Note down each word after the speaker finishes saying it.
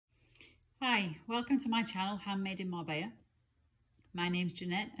Hi, welcome to my channel Handmade in Marbella. My name's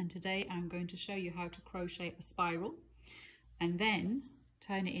Jeanette and today I'm going to show you how to crochet a spiral and then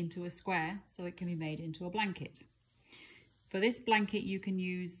turn it into a square so it can be made into a blanket. For this blanket you can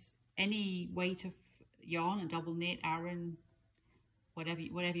use any weight of yarn, a double knit, Aran, whatever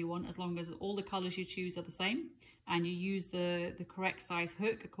you want, as long as all the colours you choose are the same and you use the correct size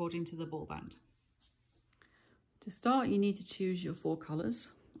hook according to the ball band. To start you need to choose your 4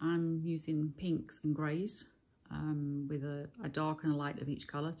 colours. I'm using pinks and greys with a dark and a light of each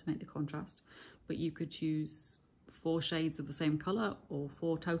colour to make the contrast, but you could choose 4 shades of the same colour or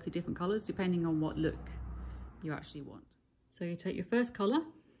 4 totally different colours depending on what look you actually want. So you take your first colour,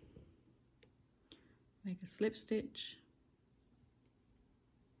 make a slip stitch,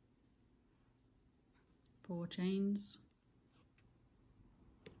 4 chains,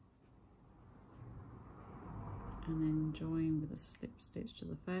 and then join with a slip stitch to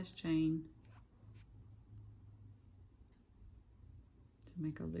the first chain to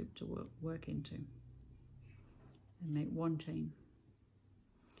make a loop to work into, and make 1 chain.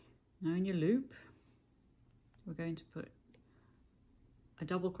 Now in your loop we're going to put a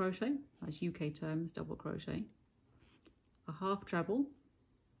double crochet, that's UK terms, double crochet, a half treble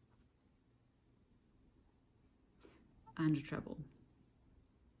and a treble.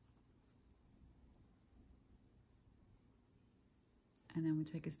 And then we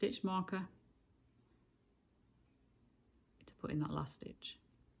take a stitch marker to put in that last stitch.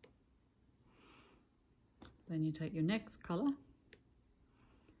 Then you take your next colour,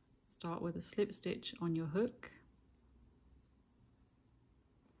 start with a slip stitch on your hook,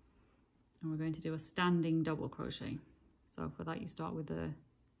 and we're going to do a standing double crochet. So for that you start with the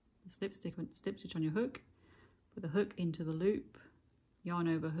slip stitch on your hook, put the hook into the loop, yarn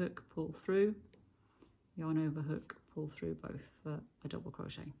over hook, pull through, yarn over hook, pull through both for a double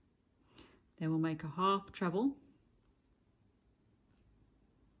crochet. Then we'll make a half treble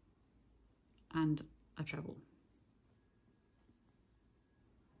and a treble.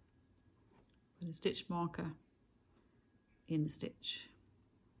 Put a stitch marker in the stitch.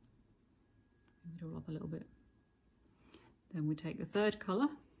 Move it all up a little bit. Then we take the third colour,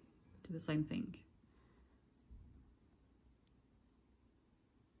 do the same thing.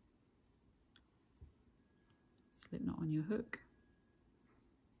 Slip knot on your hook,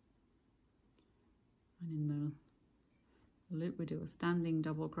 and in the loop we do a standing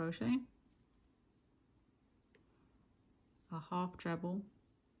double crochet, a half treble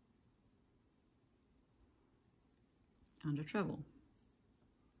and a treble.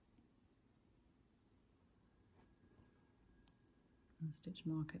 And a stitch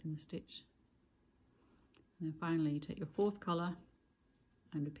marker in the stitch, and then finally you take your 4th colour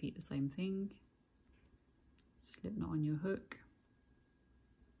and repeat the same thing. Slip knot on your hook,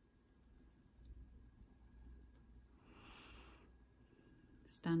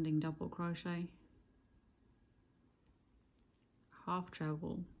 standing double crochet, half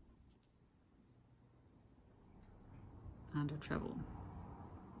treble and a treble.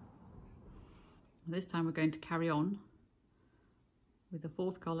 This time we're going to carry on with the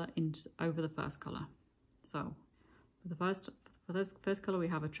 4th colour over the 1st colour. So for the first colour we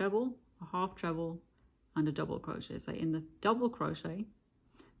have a treble, a half treble and a double crochet. So in the double crochet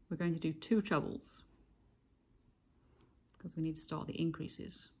we're going to do 2 trebles because we need to start the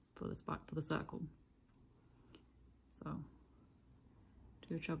increases for the circle. So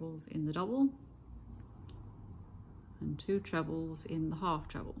 2 trebles in the double and 2 trebles in the half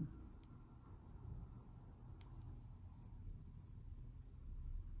treble.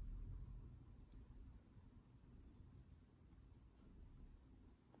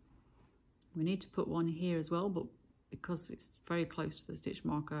 We need to put one here as well, but because it's very close to the stitch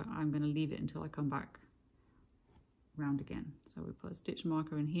marker, I'm going to leave it until I come back round again. So we put a stitch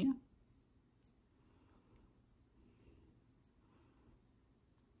marker in here.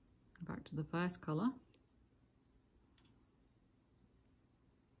 Back to the first colour.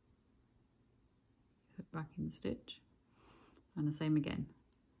 Hook back in the stitch. And the same again.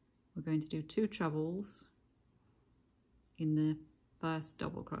 We're going to do 2 trebles in the first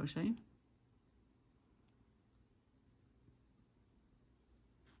double crochet.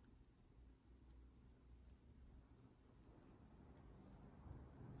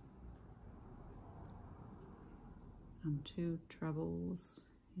 And 2 trebles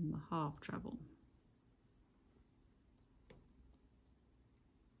in the half treble.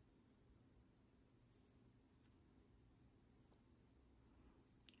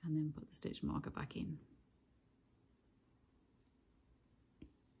 And then put the stitch marker back in.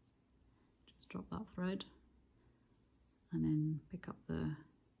 Just drop that thread and then pick up the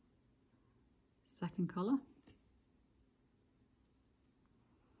second colour,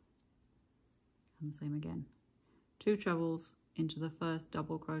 and the same again. 2 trebles into the first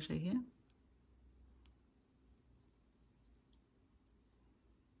double crochet here,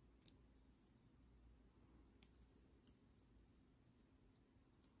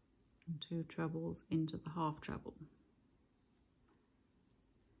 and 2 trebles into the half treble.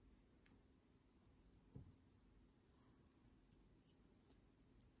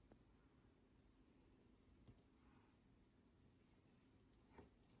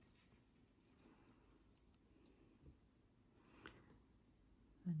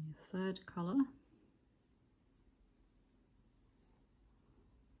 Then your third colour,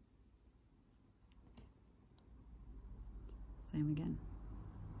 same again.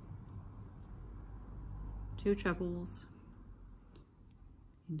 2 trebles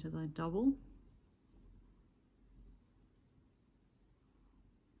into the double,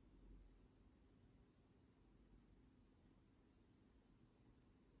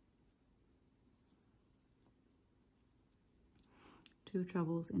 two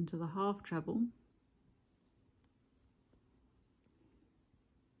trebles into the half treble,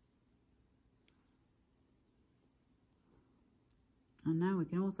 and now we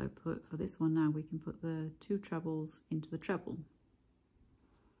can also put, for this one now, we can put the 2 trebles into the treble.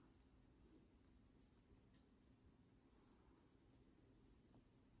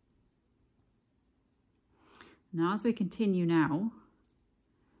 Now as we continue now,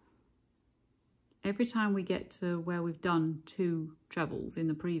 every time we get to where we've done 2 trebles in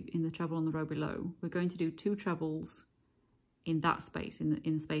the treble on the row below, we're going to do 2 trebles in that space, in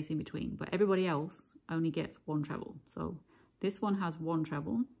the space in between, but everybody else only gets 1 treble. So this one has 1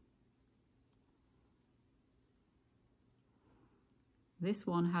 treble. This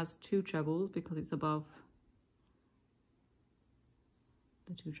one has 2 trebles because it's above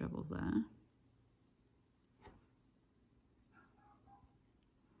the 2 trebles there.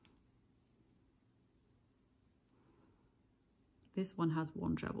 This one has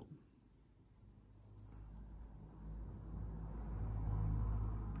 1 treble.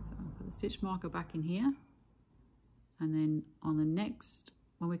 So I'll put the stitch marker back in here. And then on the next,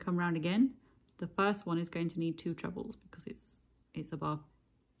 when we come round again, the first one is going to need 2 trebles because it's above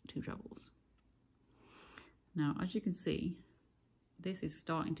 2 trebles. Now, as you can see, this is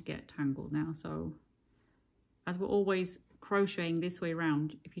starting to get tangled now. So as we're always crocheting this way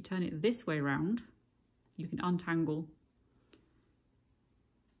round, if you turn it this way round, you can untangle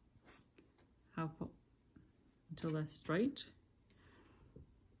until they're straight,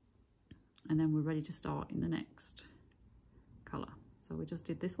 and then we're ready to start in the next colour. So we just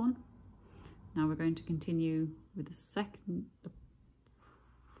did this one. Now we're going to continue with the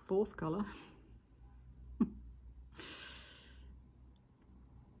fourth colour.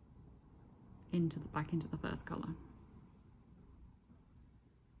 Back into the first colour.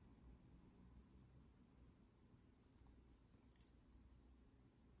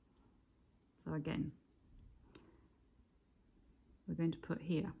 So again, we're going to put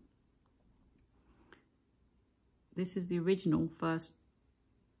here. This is the original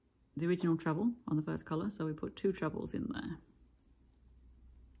treble on the first colour, so we put 2 trebles in there.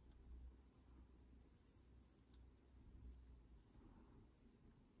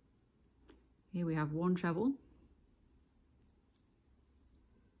 Here we have 1 treble.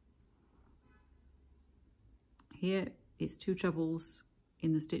 Here it's 2 trebles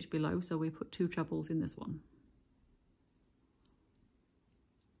in the stitch below, so we put 2 trebles in this one.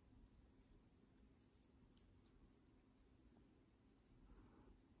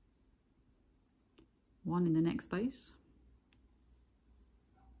 One in the next space,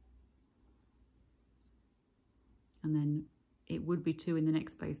 and then it would be 2 in the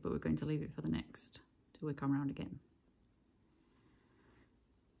next space, but we're going to leave it for the next till we come around again.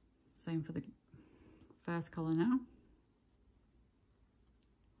 Same for the first colour now.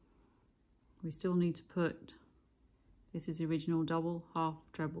 We still need to put, this is the original double, half,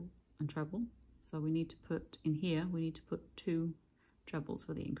 treble and treble. So we need to put, in here, we need to put 2 trebles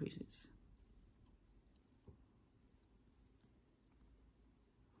for the increases.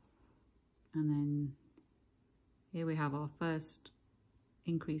 And then here we have our first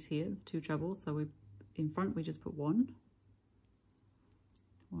increase here, 2 trebles. So in front we just put 1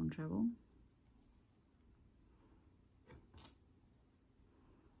 treble.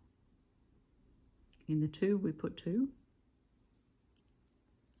 In the 2 we put 2.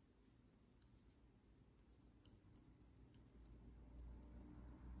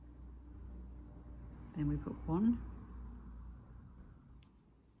 Then we put 1.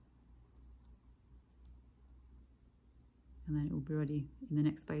 And then it will be ready, in the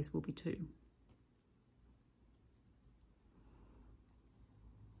next space will be 2.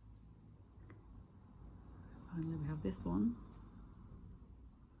 Finally we have this one.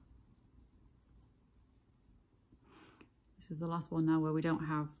 This is the last one now where we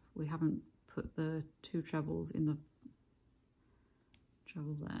haven't put the 2 trebles in the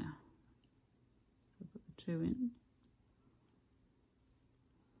treble there. So put the 2 in.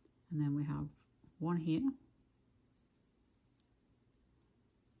 And then we have 1 here.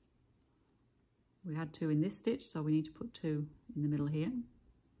 We had 2 in this stitch, so we need to put 2 in the middle here.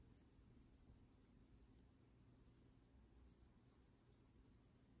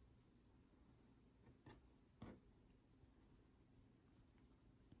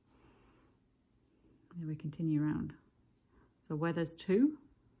 Then we continue around. So where there's 2,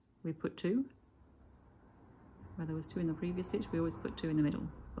 we put 2. Where there was 2 in the previous stitch, we always put 2 in the middle.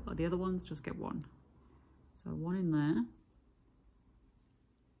 But the other ones just get 1. So 1 in there.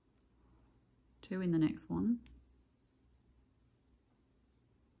 2 in the next one.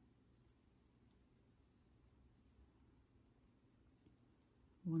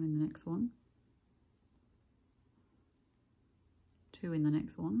 1 in the next one. 2 in the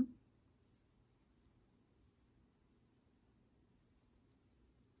next one.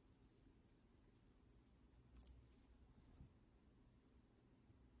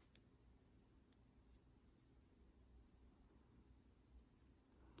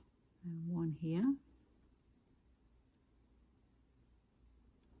 And 1 here.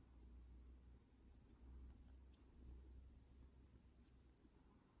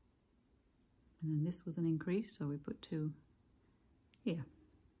 And then this was an increase, so we put 2 here.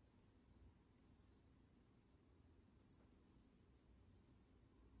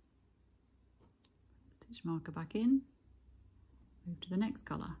 Stitch marker back in, move to the next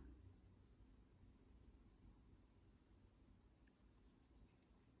colour.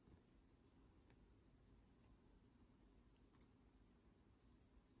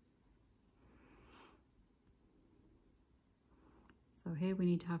 So here we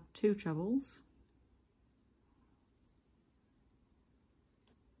need to have 2 trebles.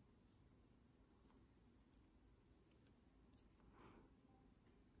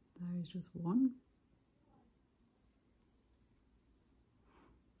 There is just 1.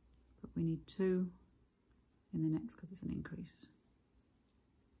 But we need 2 in the next because it's an increase.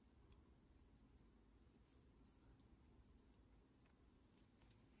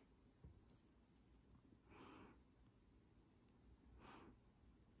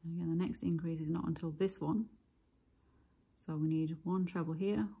 And again, the next increase is not until this one. So we need 1 treble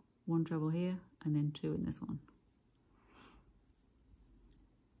here, 1 treble here, and then 2 in this one.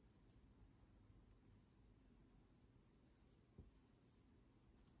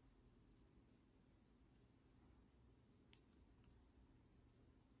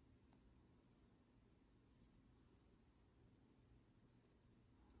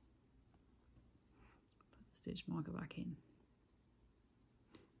 Put the stitch marker back in.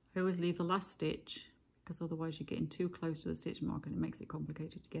 I always leave the last stitch because otherwise you're getting too close to the stitch marker and it makes it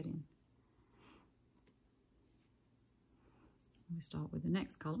complicated to get in. We start with the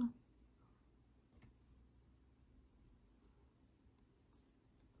next colour.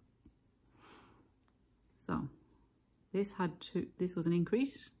 So this had 2, this was an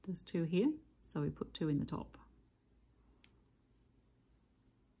increase, there's 2 here, so we put 2 in the top.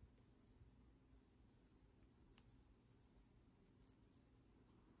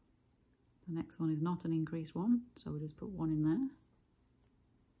 The next one is not an increased one, so we just put 1 in there.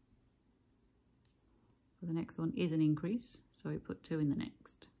 But the next one is an increase, so we put 2 in the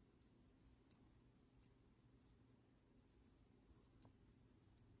next.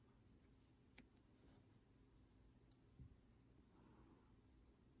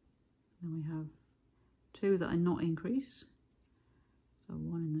 Then we have 2 that are not increased, so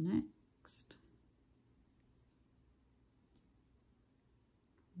 1 in the next,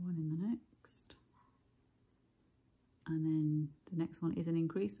 1 in the next. And then the next one is an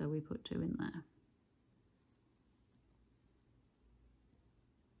increase, so we put 2 in there.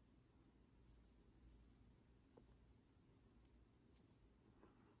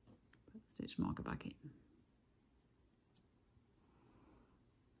 Put the stitch marker back in.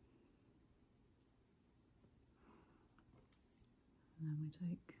 And then we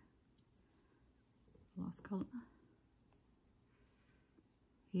take the last colour.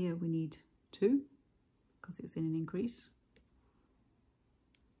 Here we need 2 because it's in an increase.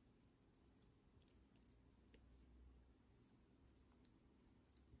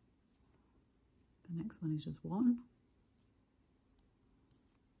 The next one is just 1.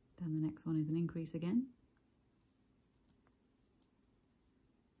 Then the next one is an increase again.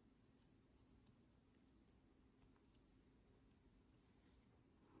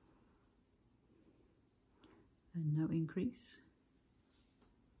 then no increase,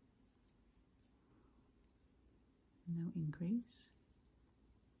 no increase,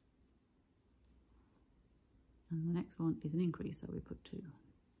 and the next one is an increase, so we put 2.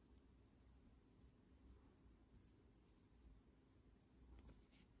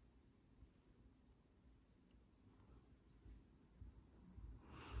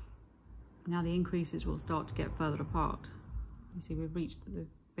 Now the increases will start to get further apart. You see we've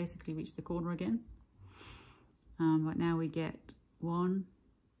basically reached the corner again. But now we get 1,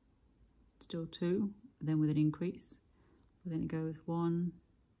 still 2, then with an increase. But then it goes 1,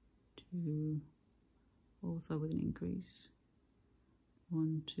 2, also with an increase.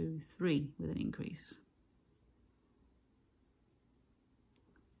 1, 2, 3 with an increase.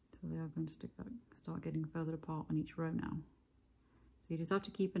 So they are going to start getting further apart on each row now. So you just have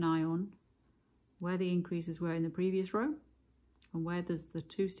to keep an eye on where the increases were in the previous row, and where there's the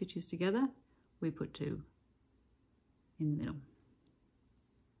 2 stitches together, we put 2 in the middle.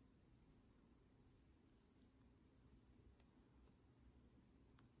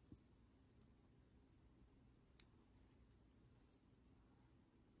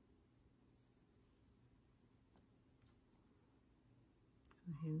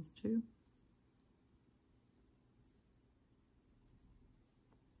 So here's 2.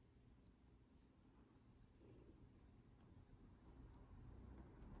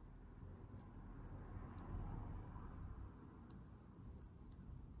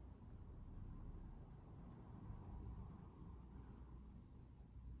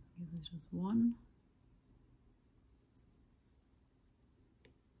 There's just 1,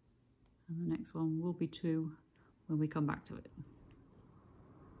 and the next one will be 2 when we come back to it.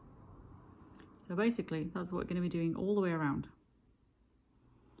 So basically that's what we're going to be doing all the way around.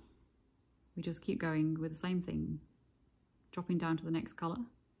 We just keep going with the same thing, dropping down to the next colour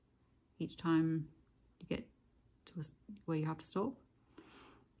each time you get to where you have to stop,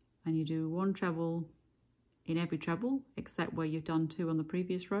 and you do 1 treble in every treble except where you've done 2 on the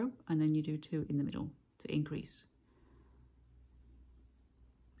previous row, and then you do 2 in the middle to increase.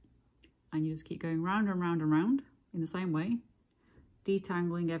 And you just keep going round and round and round in the same way,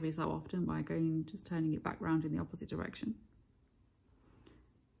 detangling every so often by just turning it back round in the opposite direction,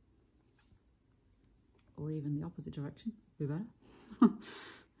 or even the opposite direction would be better.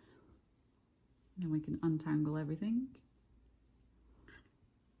 Then we can untangle everything.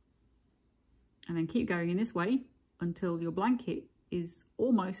 And then keep going in this way until your blanket is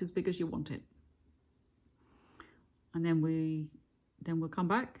almost as big as you want it. And then we'll come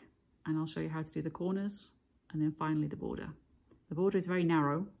back and I'll show you how to do the corners, and then finally the border. The border is very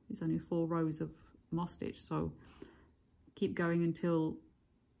narrow. It's only 4 rows of moss stitch, so keep going until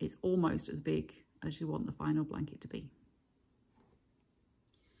it's almost as big as you want the final blanket to be.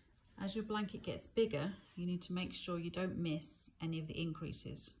 As your blanket gets bigger, you need to make sure you don't miss any of the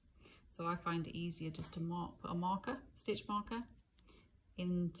increases. So I find it easier just to put a marker, stitch marker,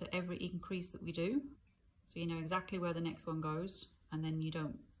 into every increase that we do, so you know exactly where the next one goes, and then you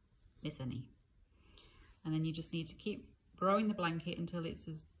don't miss any. And then you just need to keep growing the blanket until it's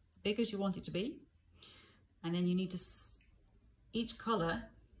as big as you want it to be, and then you need to, each colour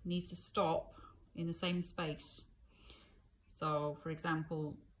needs to stop in the same space. So for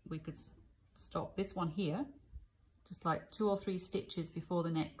example, we could stop this one here, just like 2 or 3 stitches before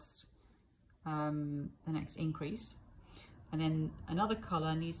the next increase, and then another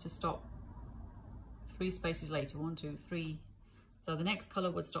color needs to stop 3 spaces later, 1, 2, 3. So the next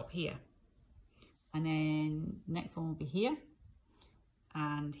color would stop here, and then the next one will be here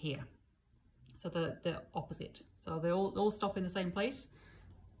and here. So the opposite. So they all stop in the same place,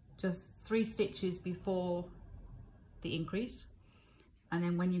 just 3 stitches before the increase. And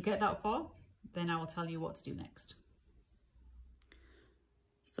then when you get that far, then I will tell you what to do next.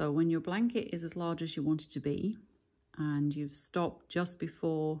 So when your blanket is as large as you want it to be, and you've stopped just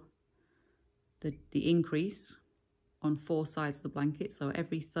before the increase on 4 sides of the blanket, so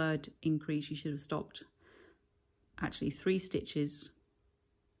every 3rd increase you should have stopped actually 3 stitches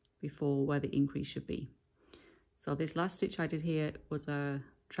before where the increase should be. So this last stitch I did here was a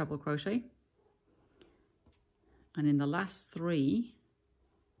treble crochet, and in the last 3,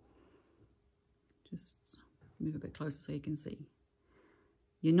 just move a bit closer so you can see,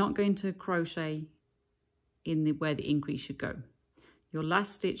 you're not going to crochet in where the increase should go. Your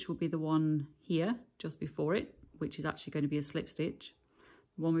last stitch will be the one here just before it, which is actually going to be a slip stitch.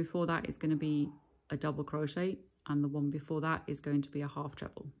 The one before that is going to be a double crochet, and the one before that is going to be a half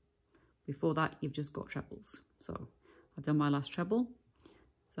treble. Before that you've just got trebles. So I've done my last treble,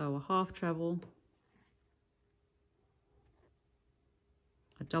 so a half treble,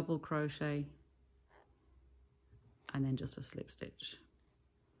 a double crochet, and then just a slip stitch.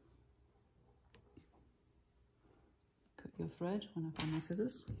 Cut your thread when I find my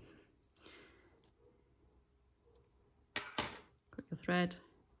scissors. Cut your thread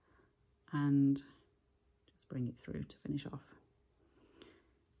and just bring it through to finish off.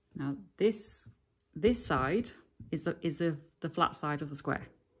 Now this side is the flat side of the square.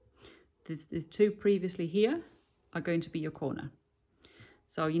 The two previously here are going to be your corner.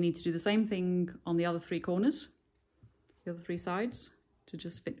 So you need to do the same thing on the other three corners, the other three sides, to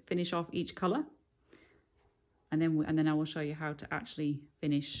just finish off each colour. And then I will show you how to actually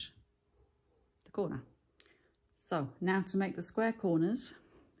finish the corner. So now to make the square corners,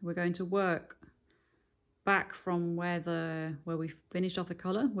 we're going to work back from where we finished off the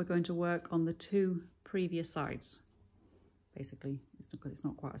colour. We're going to work on the two previous sides. Basically, because it's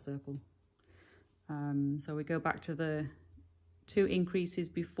not quite a circle. So we go back to the two increases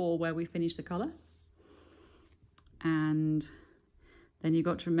before where we finish the colour. And then you've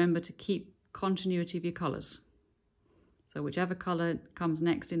got to remember to keep continuity of your colours. So whichever colour comes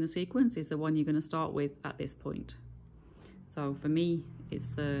next in the sequence is the one you're going to start with at this point. So for me, it's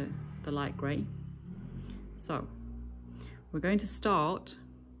the light grey. So we're going to start,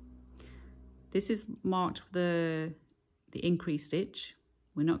 this is marked the increase stitch.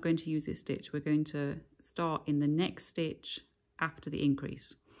 We're not going to use this stitch. We're going to start in the next stitch after the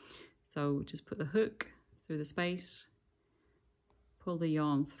increase. So just put the hook through the space, pull the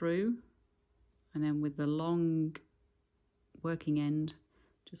yarn through, and then with the long working end,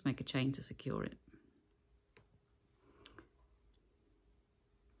 just make a chain to secure it.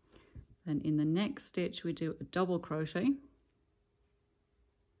 Then in the next stitch, we do a double crochet.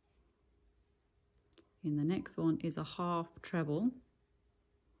 In the next one is a half treble.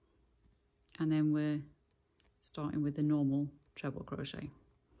 And then we're starting with the normal treble crochet.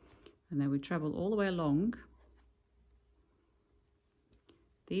 And then we treble all the way along.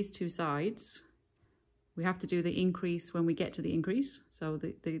 These two sides, we have to do the increase when we get to the increase. So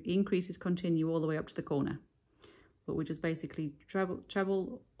the increases continue all the way up to the corner. But we just basically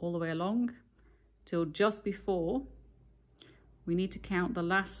treble all the way along till just before we need to count the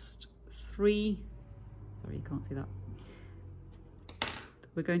last three. Sorry, you can't see that.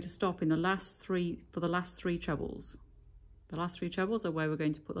 We're going to stop in the last three, for the last three trebles. The last three trebles are where we're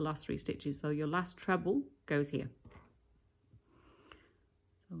going to put the last three stitches. So your last treble goes here.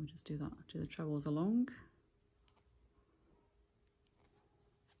 So we'll just do that, do the trebles along.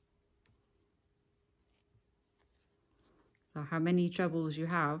 So how many trebles you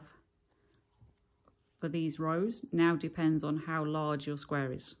have for these rows now depends on how large your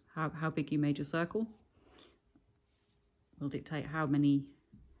square is. How big you made your circle will dictate how many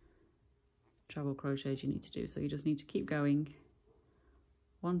treble crochets you need to do. So you just need to keep going,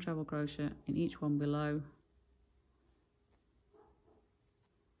 one treble crochet in each one below,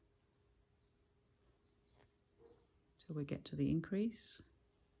 till we get to the increase.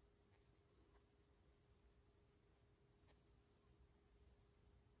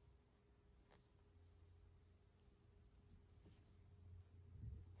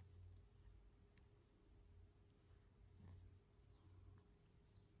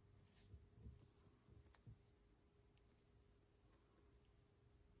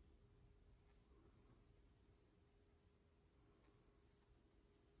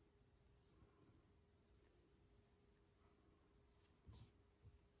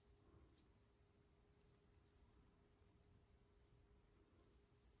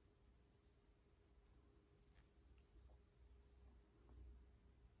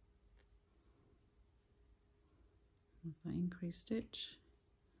 That's my increase stitch.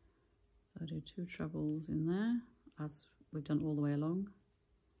 So I do two trebles in there, as we've done all the way along,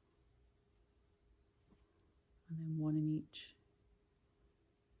 and then one in each.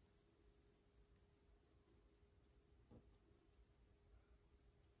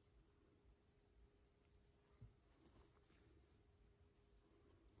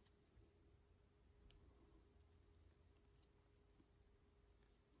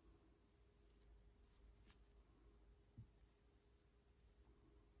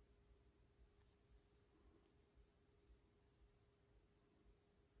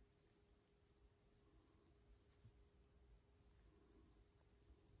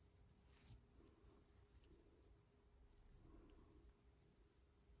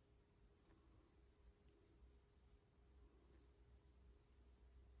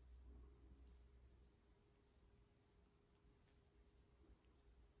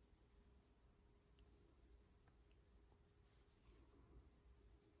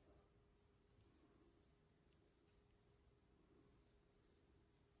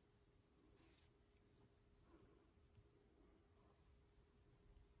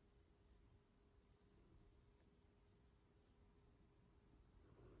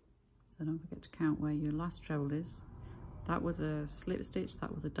 So don't forget to count where your last treble is. That was a slip stitch,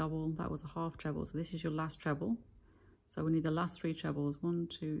 that was a double, that was a half treble. So this is your last treble. So we need the last 3 trebles. 1,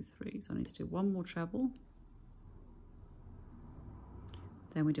 2, 3. So I need to do 1 more treble.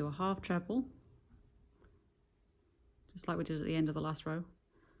 Then we do a half treble, just like we did at the end of the last row.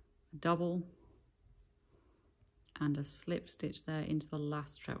 A double and a slip stitch there into the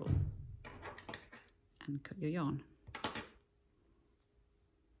last treble. And cut your yarn.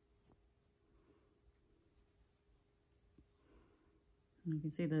 And you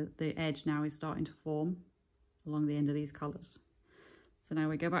can see the edge now is starting to form along the end of these colours. So now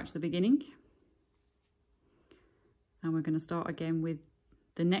we go back to the beginning and we're going to start again with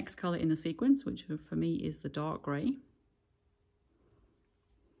the next colour in the sequence, which for me is the dark grey.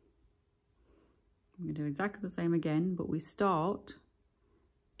 I'm going to do exactly the same again, but we start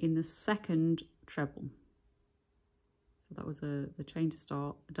in the second treble. So that was the chain to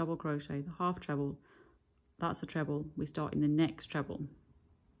start, the double crochet, the half treble, that's a treble. We start in the next treble.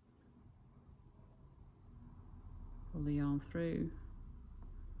 Pull the yarn through,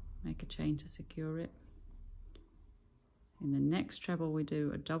 make a chain to secure it. In the next treble we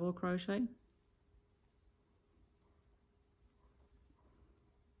do a double crochet,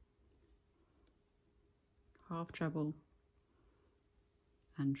 half treble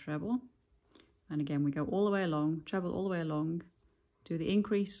and treble, and again we go all the way along, treble all the way along, do the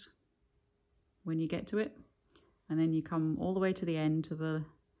increase when you get to it, and then you come all the way to the end to the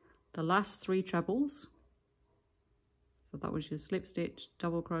last 3 trebles. So that was your slip stitch,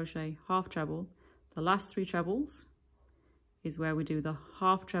 double crochet, half treble. The last 3 trebles is where we do the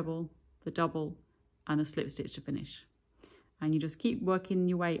half treble, the double and a slip stitch to finish. And you just keep working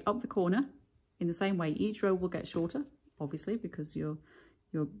your way up the corner in the same way. Each row will get shorter, obviously, because you're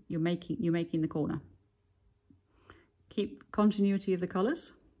making the corner. Keep continuity of the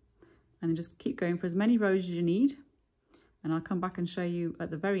colours and then just keep going for as many rows as you need. And I'll come back and show you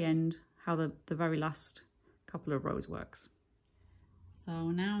at the very end how the very last couple of rows works.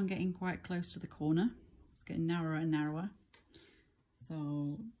 So now I'm getting quite close to the corner. It's getting narrower and narrower.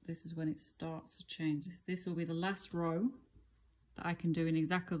 So this is when it starts to change. This will be the last row that I can do in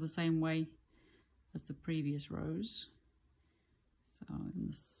exactly the same way as the previous rows. So in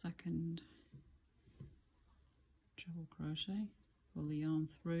the second treble crochet, pull the yarn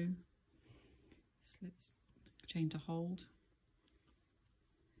through, slips, chain to hold,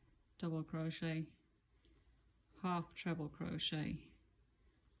 double crochet, half treble crochet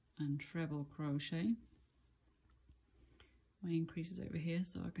and treble crochet. My increase is over here,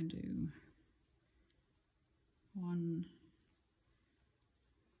 so I can do 1,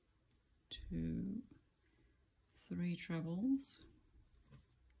 2, 3 trebles,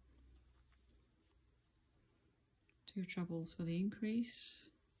 2 trebles for the increase,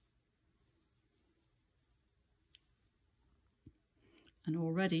 and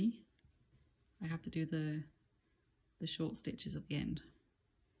already I have to do the short stitches at the end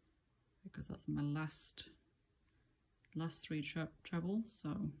because that's my last 3 trebles.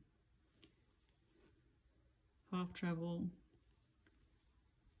 So half treble,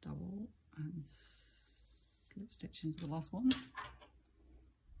 double and slip stitch into the last one.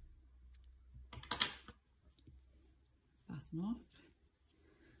 Fasten off.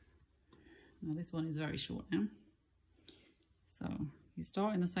 Now this one is very short now. So you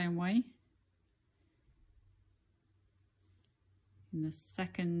start in the same way. In the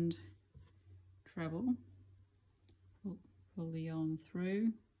second treble, pull the yarn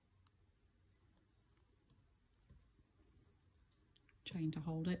through, chain to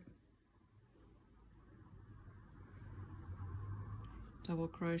hold it, double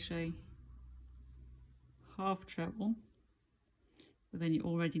crochet, half treble, but then you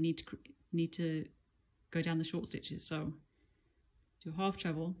already need to go down the short stitches. So do half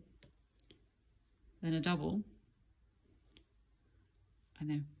treble, then a double, and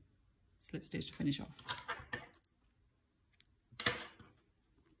then slip stitch to finish off.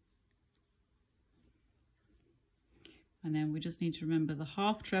 And then we just need to remember the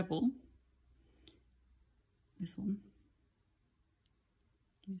half treble, this one,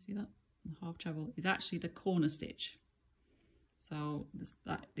 can you see that? The half treble is actually the corner stitch. So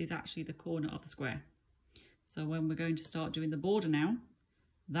that is actually the corner of the square. So when we're going to start doing the border now,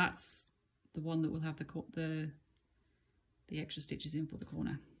 that's the one that will have the extra stitches in for the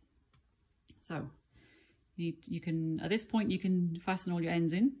corner. So you can, at this point, you can fasten all your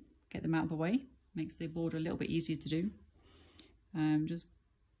ends in, get them out of the way. Makes the border a little bit easier to do. Just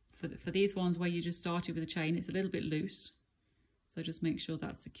for these ones where you just started with a chain, it's a little bit loose. So just make sure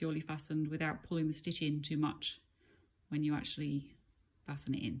that's securely fastened without pulling the stitch in too much when you actually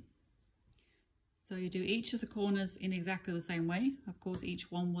fasten it in. So you do each of the corners in exactly the same way. Of course,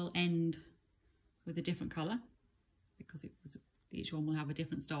 each one will end with a different colour because each one will have a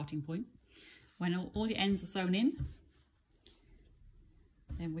different starting point. When all your ends are sewn in,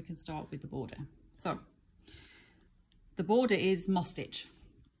 then we can start with the border. So the border is moss stitch.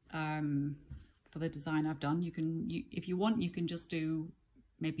 For the design I've done, if you want, you can just do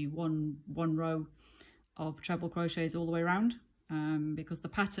maybe one row of treble crochets all the way around, because the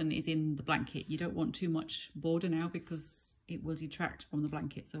pattern is in the blanket. You don't want too much border now because it will detract from the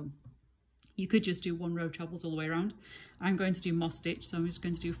blanket. So you could just do one row trebles all the way around. I'm going to do moss stitch, so I'm just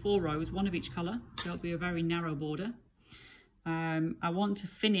going to do 4 rows, one of each colour. So it'll be a very narrow border. I want to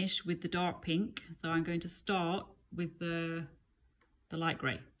finish with the dark pink, so I'm going to start with the light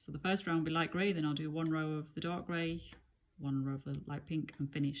grey. So the first round will be light grey, then I'll do 1 row of the dark grey, 1 row of the light pink, and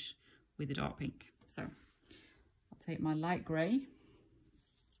finish with the dark pink. So I'll take my light grey,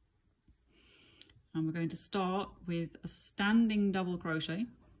 and we're going to start with a standing double crochet,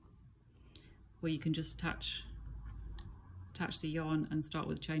 where you can just attach the yarn and start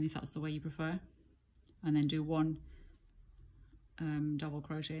with a chain if that's the way you prefer, and then do 1 double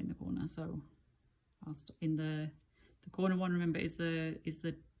crochet in the corner. So I'll in the corner one, remember, is the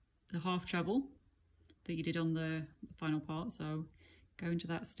half treble that you did on the final part. So go into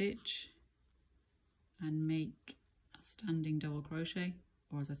that stitch and make a standing double crochet,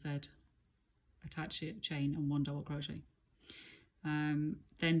 or as I said, attach a chain and 1 double crochet.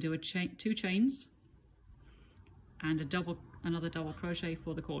 Then do 2 chains and another double crochet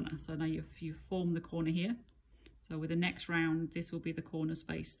for the corner. So now you've formed the corner here. So with the next round, this will be the corner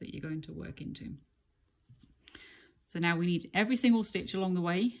space that you're going to work into. So now we need every single stitch along the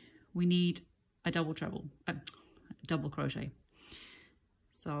way, we need a double crochet.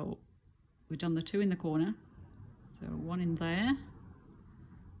 So we've done the 2 in the corner. So 1 in there,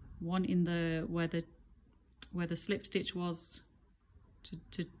 1 in the where the slip stitch was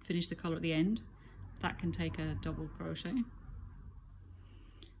to finish the colour at the end. That can take a double crochet.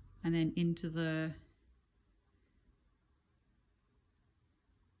 And then into the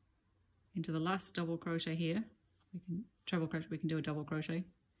last double crochet here, we can do a double crochet.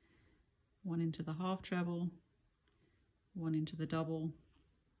 1 into the half treble, 1 into the double,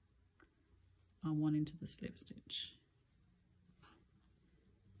 and 1 into the slip stitch.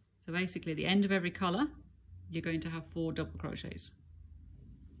 So basically, at the end of every colour, you're going to have 4 double crochets.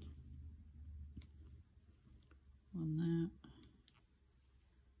 1 there.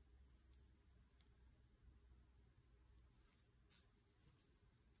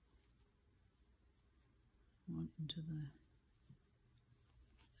 1 into the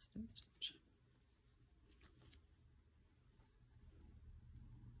slip stitch.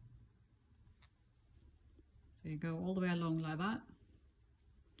 So you go all the way along like that,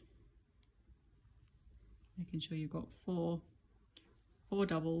 making sure you've got 4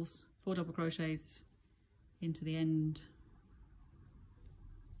 double crochets into the end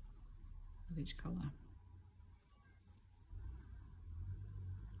of each colour.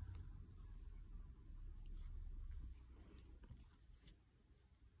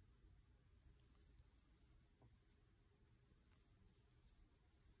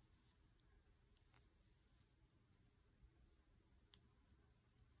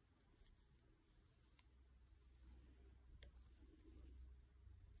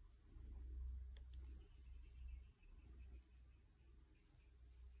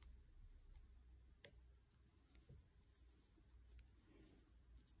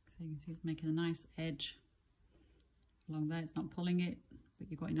 So you can see it's making a nice edge along there. It's not pulling it, but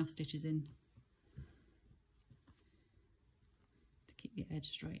you've got enough stitches in to keep the edge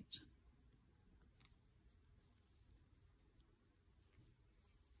straight.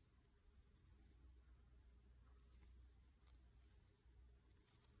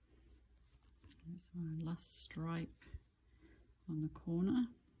 That's my last stripe on the corner.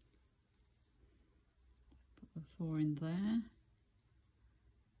 Put the 4 in there.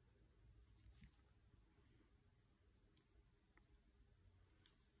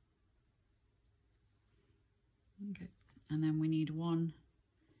 Okay, and then we need one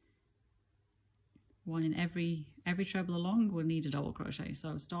in every treble along. We'll need a double crochet.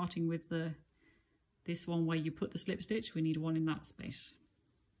 So starting with this one where you put the slip stitch, we need 1 in that space.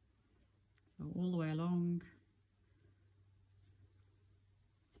 So all the way along.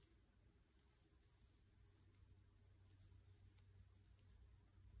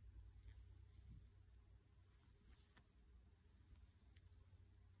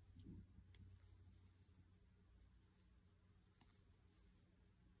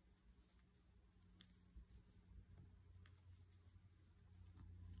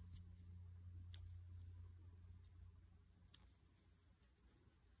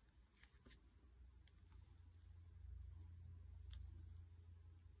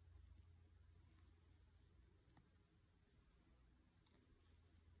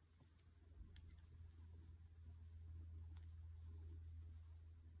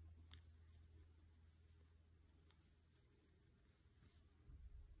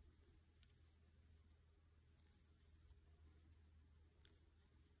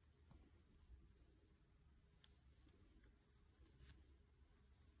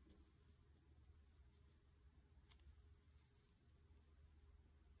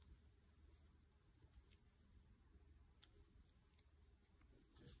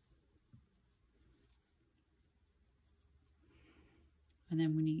 and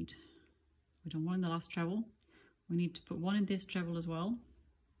then we've done one in the last treble. We need to put one in this treble as well,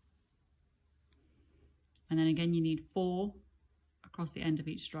 and then again you need 4 across the end of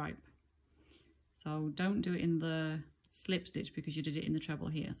each stripe. So don't do it in the slip stitch because you did it in the treble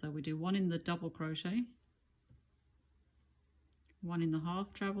here. So we do one in the double crochet, one in the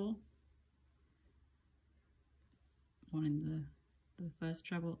half treble, one in the first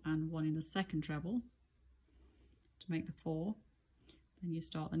treble, and one in the second treble to make the 4. Then you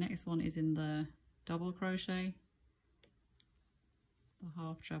start, the next one is in the double crochet, the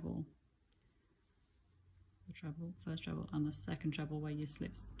half treble, the treble, first treble, and the second treble where you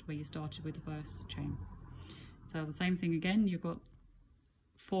started with the first chain. So the same thing again, you've got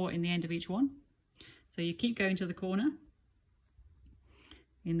 4 in the end of each one. So you keep going to the corner.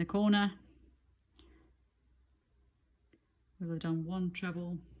 In the corner, we'll have done 1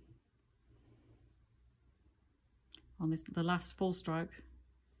 treble on the last full stripe.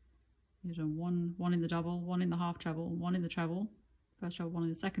 You've done one in the double, 1 in the half treble, 1 in the treble, first treble, 1 in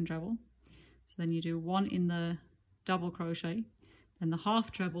the second treble. So then you do 1 in the double crochet, then the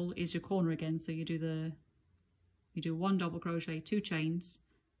half treble is your corner again. So you do 1 double crochet, 2 chains,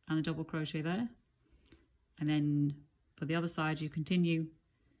 and a double crochet there. And then for the other side, you continue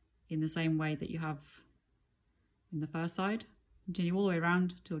in the same way that you have in the first side. Continue all the way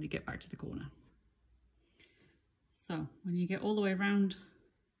around till you get back to the corner. So when you get all the way around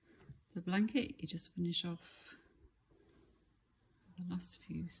the blanket, you just finish off the last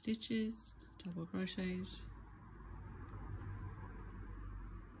few stitches, double crochets,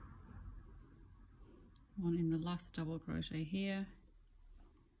 1 in the last double crochet here,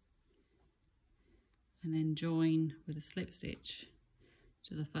 and then join with a slip stitch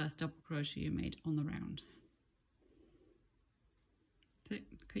to the first double crochet you made on the round. So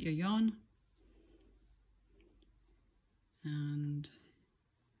cut your yarn and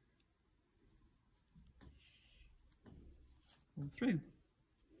pull through.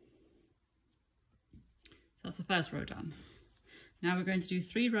 So that's the first row done. Now we're going to do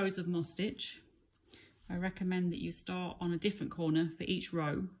 3 rows of moss stitch. I recommend that you start on a different corner for each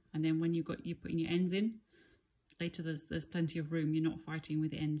row, and then when you're putting your ends in, later there's plenty of room. You're not fighting with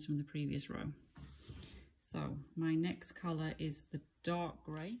the ends from the previous row. So my next colour is the dark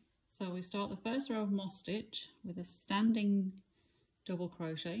grey. So we start the first row of moss stitch with a standing double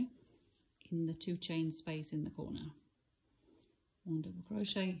crochet in the 2 chain space in the corner. 1 double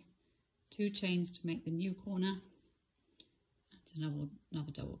crochet, 2 chains to make the new corner, and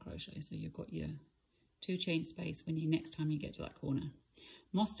another double crochet. So you've got your 2 chain space when next time you get to that corner.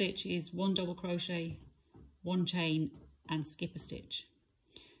 Moss stitch is 1 double crochet, 1 chain, and skip a stitch.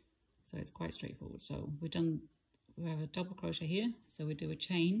 So it's quite straightforward. So we have a double crochet here, so we do a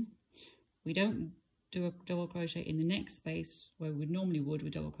chain. We don't do a double crochet in the next space where we normally would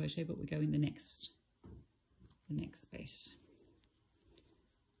with double crochet, but we go in the next space.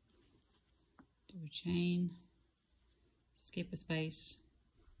 Do a chain, skip a space,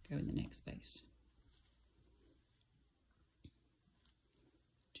 go in the next space.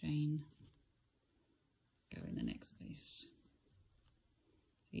 Chain, go in the next space.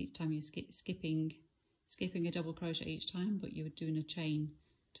 So each time you're skipping a double crochet each time, but you're doing a chain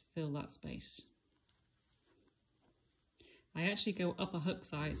to fill that space. I actually go up a hook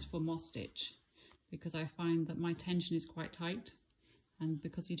size for moss stitch because I find that my tension is quite tight, and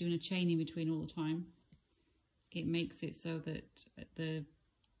because you're doing a chain in between all the time, it makes it so that the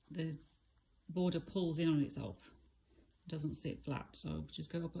border pulls in on itself. It doesn't sit flat. So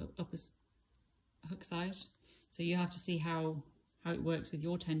just go up a hook size. So you have to see how it works with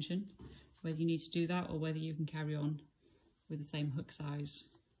your tension, whether you need to do that or whether you can carry on with the same hook size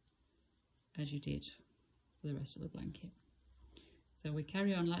as you did for the rest of the blanket. So we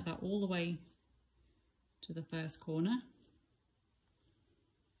carry on like that all the way to the first corner.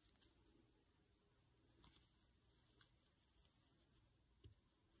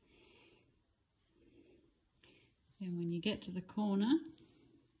 Then when you get to the corner,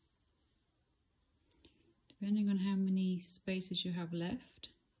 depending on how many spaces you have left,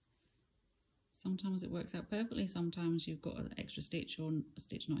 sometimes it works out perfectly, sometimes you've got an extra stitch or a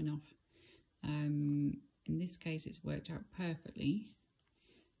stitch not enough. In this case it's worked out perfectly,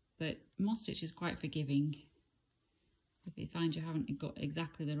 but moss stitch is quite forgiving. If you find you haven't got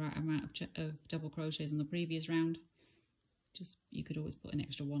exactly the right amount of double crochets on the previous round, you could always put an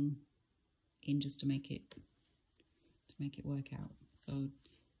extra one in just to make it work out. So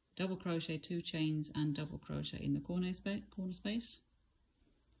double crochet, 2 chains, and double crochet in the corner space,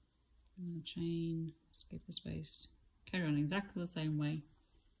 and a chain, skip a space, carry on exactly the same way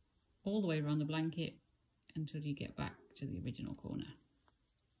all the way around the blanket until you get back to the original corner.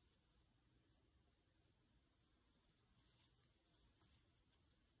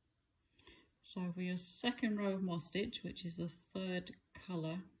 So for your second row of moss stitch, which is the third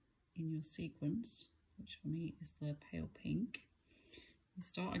colour in your sequence, which for me is the pale pink, you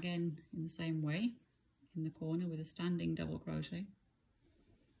start again in the same way in the corner with a standing double crochet,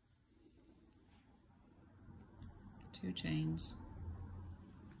 2 chains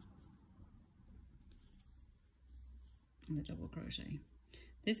and the double crochet.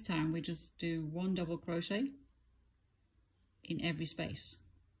 This time we just do 1 double crochet in every space,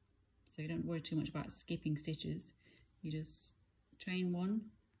 so you don't worry too much about skipping stitches. You just chain 1,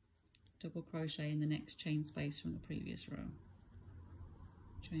 double crochet in the next chain space from the previous row,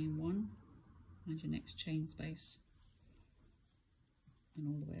 chain 1 and your next chain space, and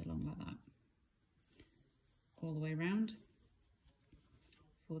all the way along like that, all the way around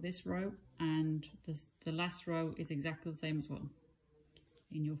for this row. And the last row is exactly the same as well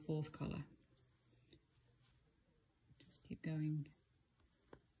in your 4th colour. Just keep going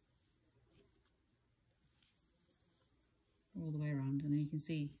all the way around, and then you can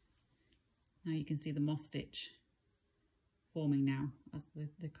see, now you can see the moss stitch forming now as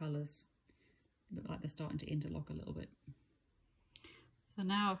the colours look like they're starting to interlock a little bit. So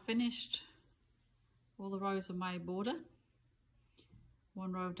now I've finished all the rows of my border.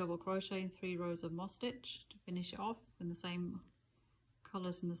 1 row of double crochet and 3 rows of moss stitch to finish it off in the same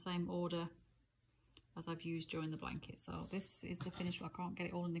colours in the same order as I've used during the blanket. So this is the finished. I can't get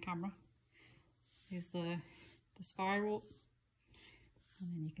it all in the camera. Here's the spiral,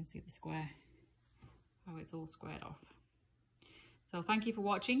 and then you can see the square, how it's all squared off. So thank you for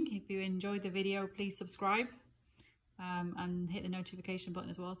watching. If you enjoyed the video, please subscribe and hit the notification button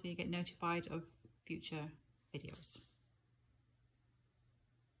as well, so you get notified of future videos.